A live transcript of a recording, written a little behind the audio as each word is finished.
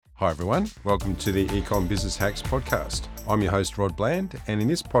Hi everyone, welcome to the Ecom Business Hacks podcast. I'm your host Rod Bland, and in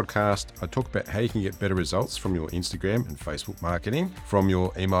this podcast I talk about how you can get better results from your Instagram and Facebook marketing, from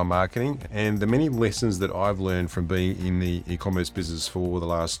your email marketing, and the many lessons that I've learned from being in the e-commerce business for the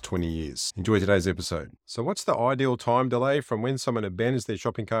last 20 years. Enjoy today's episode. So what's the ideal time delay from when someone abandons their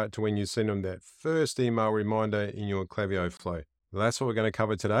shopping cart to when you send them that first email reminder in your Klaviyo flow? That's what we're going to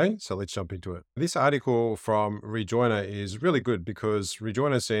cover today, so let's jump into it. This article from Rejoiner is really good because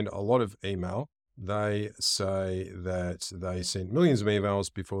Rejoiner send a lot of email. They say that they sent millions of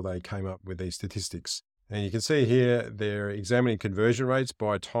emails before they came up with these statistics. And you can see here they're examining conversion rates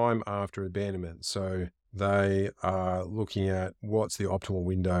by time after abandonment. So they are looking at what's the optimal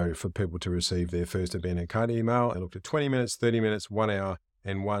window for people to receive their first abandoned cart email, and looked at 20 minutes, 30 minutes, 1 hour,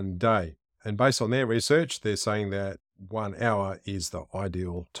 and 1 day. And based on their research, they're saying that 1 hour is the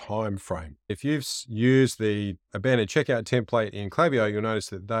ideal time frame. If you've used the abandoned checkout template in Klaviyo, you'll notice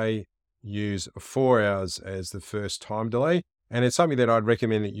that they use 4 hours as the first time delay. And it's something that I'd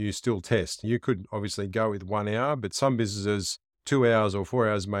recommend that you still test. You could obviously go with 1 hour, but some businesses, 2 hours or 4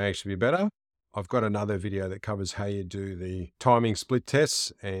 hours may actually be better. I've got another video that covers how you do the timing split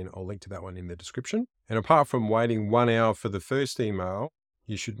tests, and I'll link to that one in the description. And apart from waiting 1 hour for the first email,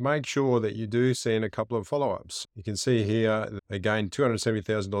 you should make sure that you do send a couple of follow-ups. You can see here, they gained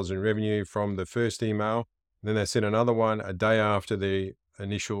 $270,000 in revenue from the first email. Then they sent another one a day after the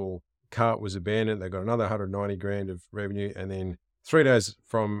initial cart was abandoned. They got another 190 grand of revenue. And then 3 days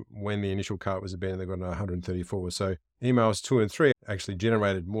from when the initial cart was abandoned, they got another 134. So emails 2 and 3 actually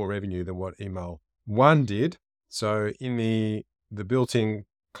generated more revenue than what email 1 did. So in the built-in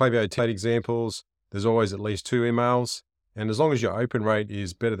Klaviyo template examples, there's always at least 2 emails. And as long as your open rate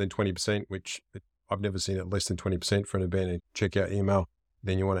is better than 20%, which I've never seen it less than 20% for an abandoned checkout email,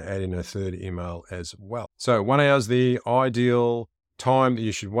 then you want to add in a third email as well. So 1 hour is the ideal time that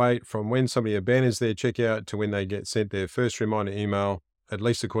you should wait from when somebody abandons their checkout to when they get sent their first reminder email, at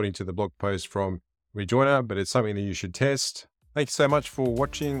least according to the blog post from Rejoiner, but it's something that you should test. Thank you so much for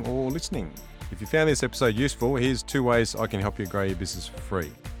watching or listening. If you found this episode useful, here's 2 ways I can help you grow your business for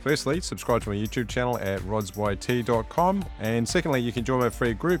free. Firstly, subscribe to my YouTube channel at rodsyt.com. And secondly, you can join my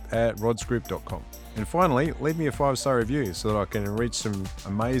free group at rodsgroup.com. And finally, leave me a 5-star review so that I can reach some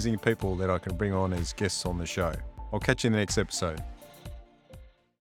amazing people that I can bring on as guests on the show. I'll catch you in the next episode.